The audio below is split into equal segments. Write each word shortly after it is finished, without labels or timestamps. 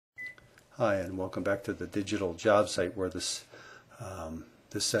Hi, and welcome back to the digital job site, where this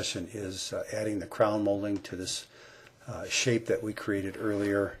session is adding the crown molding to this shape that we created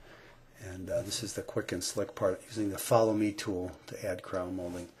earlier. And this is the quick and slick part, using the Follow Me tool to add crown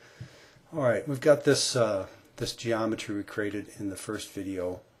molding. All right, we've got this this geometry we created in the first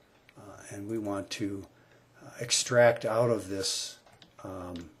video, and we want to extract out of this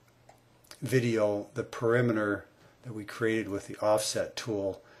video the perimeter that we created with the offset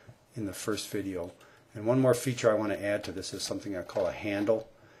tool in the first video. And one more feature I want to add to this is something I call a handle,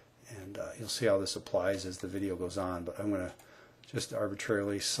 and you'll see how this applies as the video goes on, but I'm going to just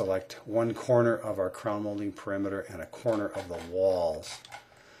arbitrarily select one corner of our crown molding perimeter and a corner of the walls,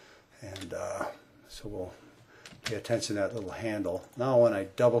 and so we'll pay attention to that little handle. Now when I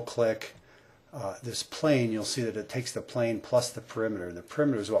double click this plane, you'll see that it takes the plane plus the perimeter, and the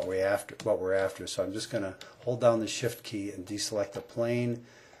perimeter is what we're after. So I'm just going to hold down the shift key and deselect the plane,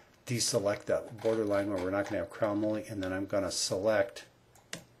 deselect that borderline where we're not going to have crown molding, and then I'm going to select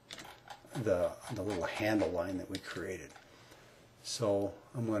the little handle line that we created. So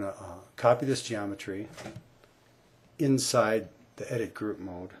I'm going to copy this geometry inside the edit group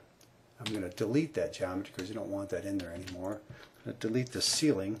mode. I'm going to delete that geometry because you don't want that in there anymore. I'm going to delete the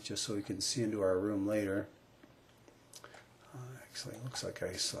ceiling just so we can see into our room later. Actually, it looks like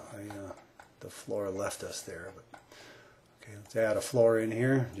the floor left us there. But okay, let's add a floor in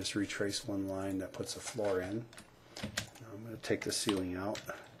here. Just retrace one line that puts a floor in. Now I'm going to take the ceiling out,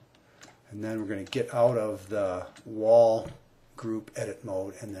 and then we're going to get out of the wall group edit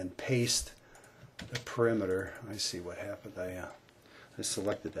mode and then paste the perimeter. I see what happened. I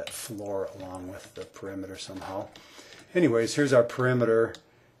selected that floor along with the perimeter somehow. Anyways, here's our perimeter,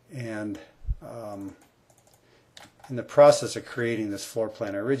 and in the process of creating this floor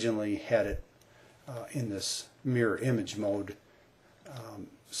plan, I originally had it in this mirror image mode.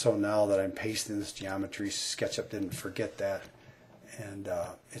 So now that I'm pasting this geometry, SketchUp didn't forget that, and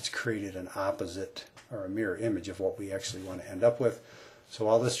it's created an opposite, or a mirror image of what we actually want to end up with. So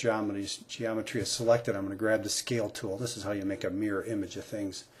while this geometry is selected, I'm going to grab the scale tool. This is how you make a mirror image of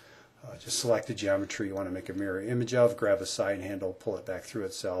things. Just select the geometry you want to make a mirror image of, grab a side handle, pull it back through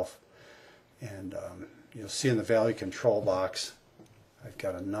itself, and you'll see in the value control box I've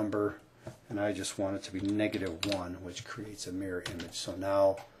got a number, and I just want it to be -1, which creates a mirror image. So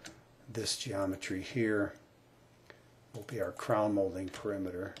now this geometry here will be our crown molding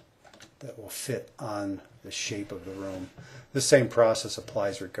perimeter that will fit on the shape of the room. The same process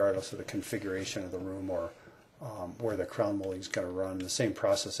applies regardless of the configuration of the room or where the crown molding is going to run. The same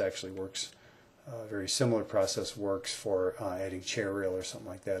process actually works, very similar process works for adding chair rail or something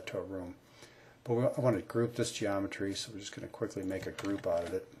like that to a room. But I want to group this geometry, so we're just going to quickly make a group out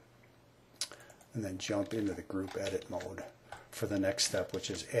of it and then jump into the group edit mode for the next step, which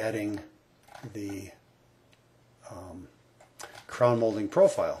is adding the crown molding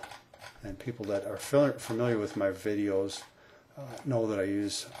profile. And people that are familiar with my videos know that I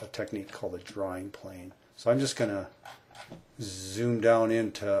use a technique called a drawing plane. So I'm just going to zoom down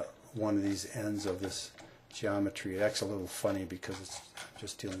into one of these ends of this geometry. It acts a little funny because it's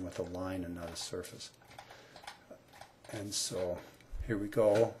just dealing with a line and not a surface. And so here we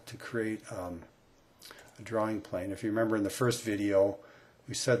go to create a drawing plane. If you remember in the first video,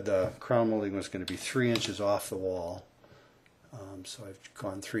 we said the crown molding was going to be 3 inches off the wall. So I've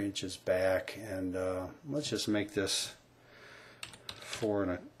gone 3 inches back, and let's just make this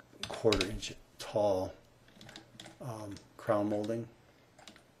 4 1/4 inch tall crown molding.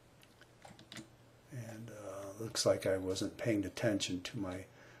 And looks like I wasn't paying attention to my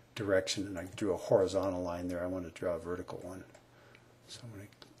direction, and I drew a horizontal line there. I want to draw a vertical one. So I'm going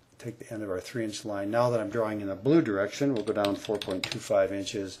to take the end of our 3-inch line. Now that I'm drawing in the blue direction, we'll go down 4.25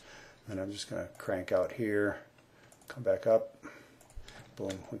 inches, and I'm just going to crank out here, come back up.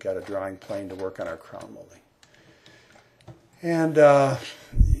 Boom, we got a drawing plane to work on our crown molding. And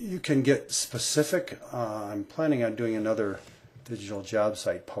you can get specific. I'm planning on doing another digital job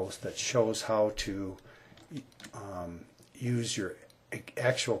site post that shows how to use your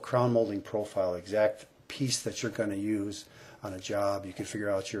actual crown molding profile, exact piece that you're going to use on a job. You can figure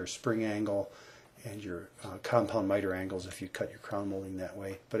out your spring angle and your compound miter angles if you cut your crown molding that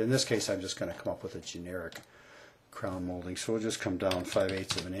way. But in this case, I'm just going to come up with a generic crown molding. So we'll just come down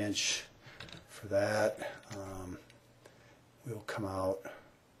 5/8 of an inch for that. We'll come out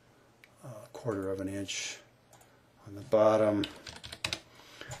 1/4 of an inch on the bottom,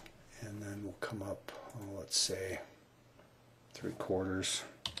 and then we'll come up, let's say 3/4.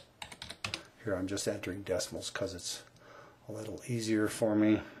 Here I'm just entering decimals because it's a little easier for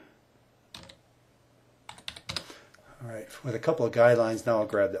me. Alright, with a couple of guidelines now I'll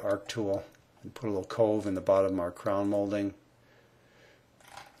grab the arc tool and put a little cove in the bottom of our crown molding.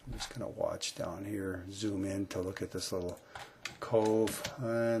 I'm just going to watch down here, zoom in to look at this little cove,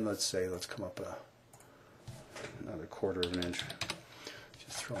 and let's come up another 1/4 of an inch.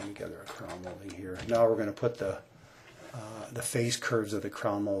 Just throwing together a crown molding here. Now we're going to put the face curves of the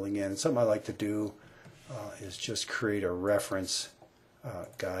crown molding in. Something I like to do is just create a reference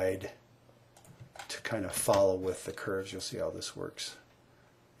guide to kind of follow with the curves. You'll see how this works.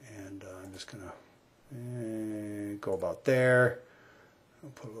 And I'm just going to go about there. I'll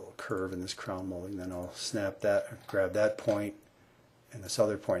put a little curve in this crown molding, then I'll snap that, grab that point and this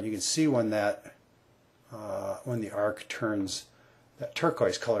other point. You can see when that when the arc turns that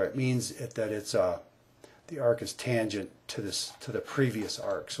turquoise color, it means that it's the arc is tangent to the previous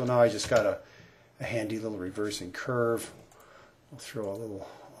arc. So now I just got a handy little reversing curve. We'll throw a little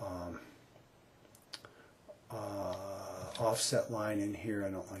offset line in here.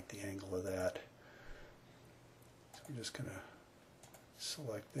 I don't like the angle of that. So I'm just going to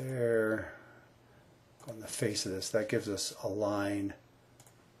select there, go on the face of this. That gives us a line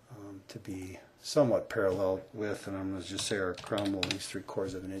to be somewhat parallel with, and I'm going to just say our crown molding is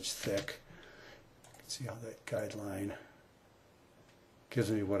 3/4 of an inch thick. You can see how that guideline gives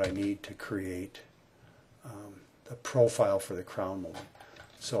me what I need to create the profile for the crown molding.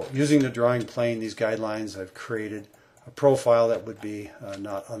 So using the drawing plane, these guidelines, I've created a profile that would be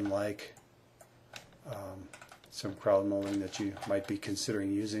not unlike some crown molding that you might be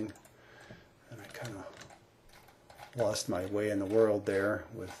considering using. And I kind of lost my way in the world there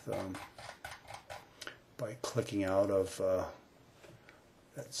with by clicking out of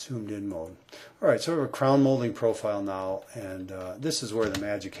that zoomed in mode. Alright, so we have a crown molding profile now, and this is where the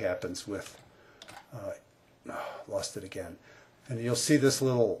magic happens with lost it again. And you'll see this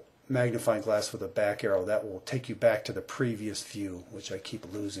little magnifying glass with a back arrow that will take you back to the previous view, which I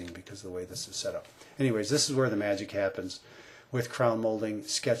keep losing because of the way this is set up. Anyways, this is where the magic happens with crown molding,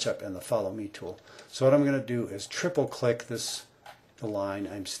 SketchUp, and the Follow Me tool. So what I'm going to do is triple click the line.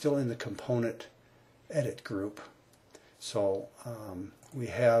 I'm still in the component edit group. So we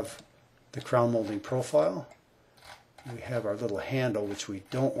have the crown molding profile. We have our little handle, which we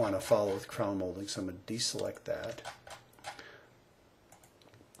don't want to follow with crown molding, so I'm going to deselect that.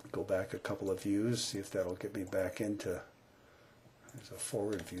 Go back a couple of views, see if that'll get me back into, there's a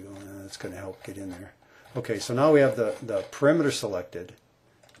forward view, and that's going to help get in there. Okay, so now we have the perimeter selected,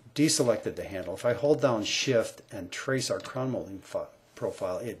 deselected the handle. If I hold down Shift and trace our crown molding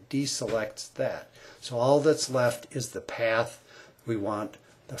profile, it deselects that. So all that's left is the path we want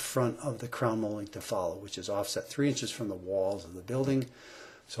the front of the crown molding to follow, which is offset 3 inches from the walls of the building.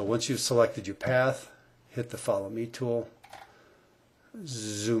 So once you've selected your path, hit the Follow Me tool,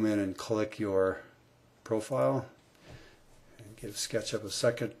 zoom in and click your profile, and give SketchUp a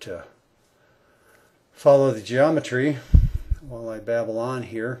second to follow the geometry while I babble on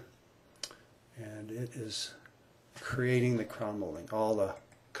here. And it is creating the crown molding, all the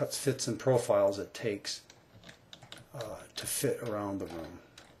cuts, fits, and profiles it takes to fit around the room.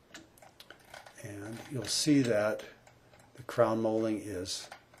 And you'll see that the crown molding is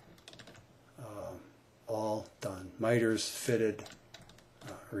all done. Miters fitted,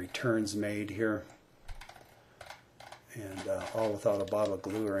 returns made here, and all without a bottle of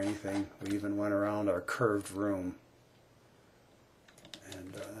glue or anything. We even went around our curved room,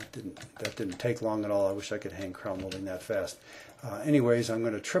 and that didn't take long at all. I wish I could hang crown molding that fast. Anyways, I'm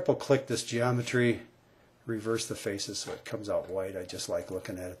going to triple click this geometry, reverse the faces so it comes out white. I just like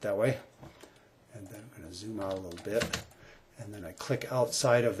looking at it that way. And then I'm going to zoom out a little bit, and then I click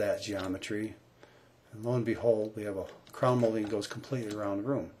outside of that geometry, and lo and behold, we have a crown molding that goes completely around the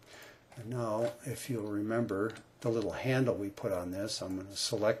room. And now, if you'll remember the little handle we put on this, I'm going to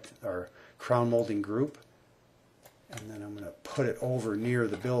select our crown molding group, and then I'm going to put it over near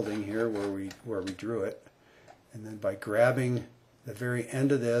the building here where we drew it. And then by grabbing the very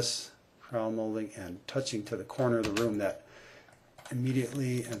end of this crown molding and touching to the corner of the room, that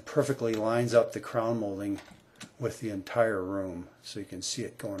immediately and perfectly lines up the crown molding with the entire room, so you can see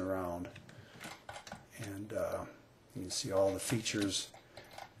it going around. And you can see all the features.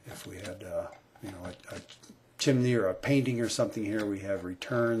 If we had a chimney or a painting or something here, we have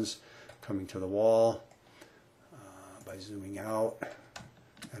returns coming to the wall by zooming out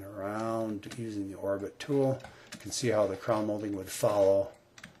and around using the orbit tool. You can see how the crown molding would follow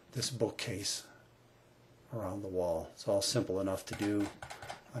this bookcase around the wall. It's all simple enough to do.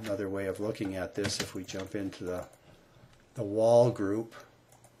 Another way of looking at this, if we jump into the wall group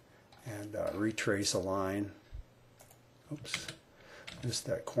and retrace a line, oops, missed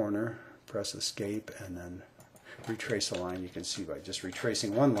that corner, press escape, and then retrace a line, you can see by just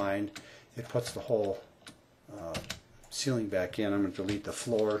retracing one line, it puts the whole ceiling back in. I'm going to delete the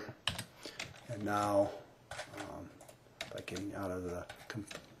floor, and now by getting out of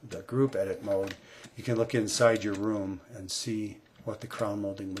the group edit mode, you can look inside your room and see what the crown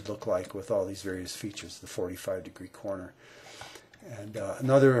molding would look like with all these various features, the 45-degree corner. And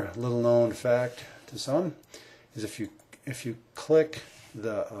another little known fact to some is if you click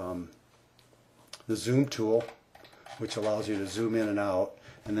the zoom tool, which allows you to zoom in and out,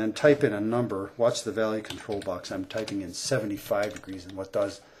 and then type in a number, watch the value control box. I'm typing in 75 degrees, and what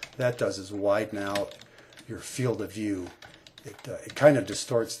that does is widen out your field of view. It kind of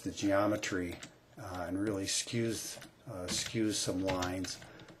distorts the geometry and really skews some lines,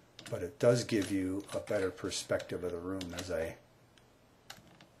 but it does give you a better perspective of the room. As I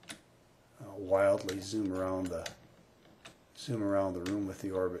wildly zoom around the room with the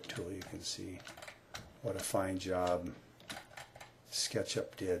orbit tool, you can see what a fine job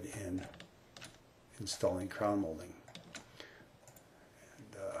SketchUp did in installing crown molding.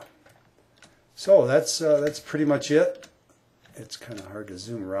 And, so that's pretty much it. It's kind of hard to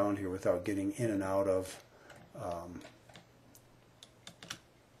zoom around here without getting in and out of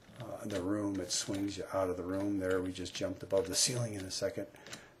the room. It swings you out of the room there. We just jumped above the ceiling in a second.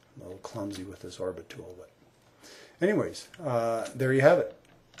 I'm a little clumsy with this orbit tool, but anyways, there you have it.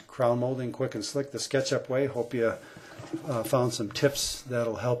 Crown molding, quick and slick, the SketchUp way. Hope you found some tips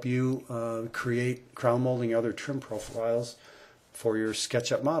that'll help you create crown molding, other trim profiles for your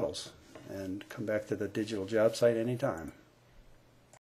SketchUp models. And come back to the digital job site anytime.